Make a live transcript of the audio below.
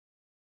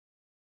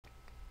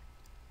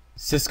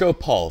Cisco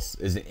Pulse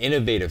is an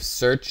innovative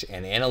search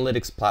and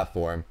analytics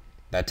platform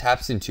that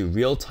taps into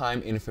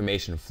real-time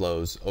information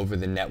flows over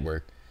the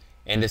network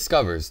and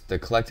discovers the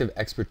collective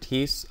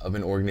expertise of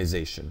an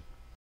organization.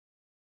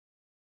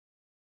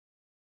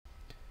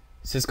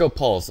 Cisco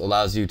Pulse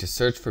allows you to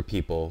search for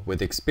people with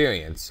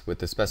experience with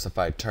the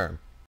specified term.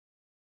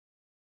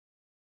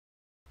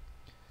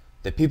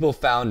 The people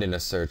found in a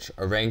search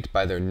are ranked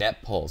by their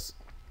net pulse,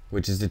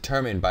 which is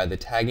determined by the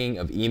tagging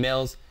of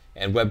emails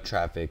and web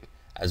traffic,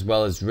 as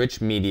well as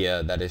rich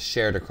media that is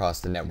shared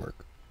across the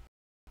network.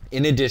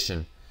 In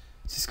addition,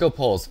 Cisco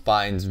Pulse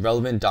finds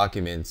relevant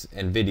documents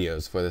and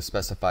videos for the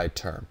specified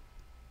term.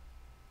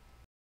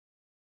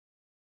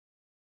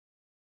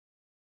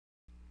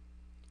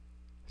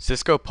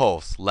 Cisco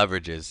Pulse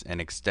leverages and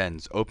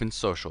extends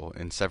OpenSocial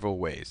in several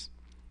ways.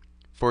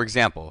 For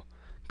example,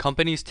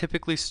 companies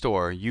typically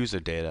store user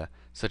data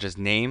such as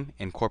name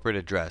and corporate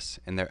address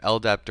in their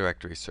LDAP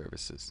directory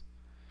services.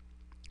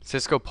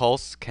 Cisco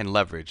Pulse can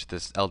leverage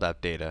this LDAP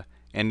data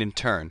and in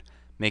turn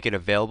make it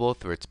available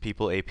through its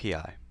People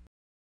API.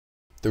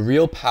 The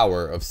real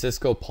power of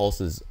Cisco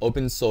Pulse's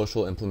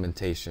OpenSocial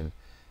implementation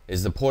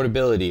is the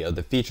portability of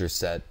the feature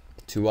set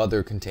to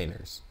other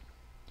containers.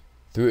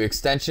 Through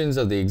extensions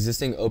of the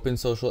existing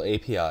OpenSocial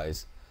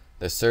APIs,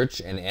 the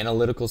search and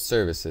analytical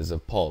services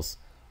of Pulse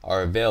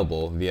are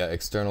available via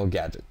external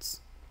gadgets.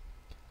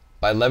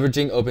 By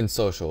leveraging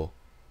OpenSocial,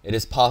 it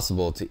is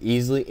possible to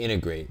easily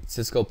integrate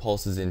Cisco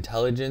Pulse's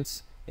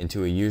intelligence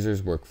into a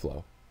user's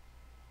workflow.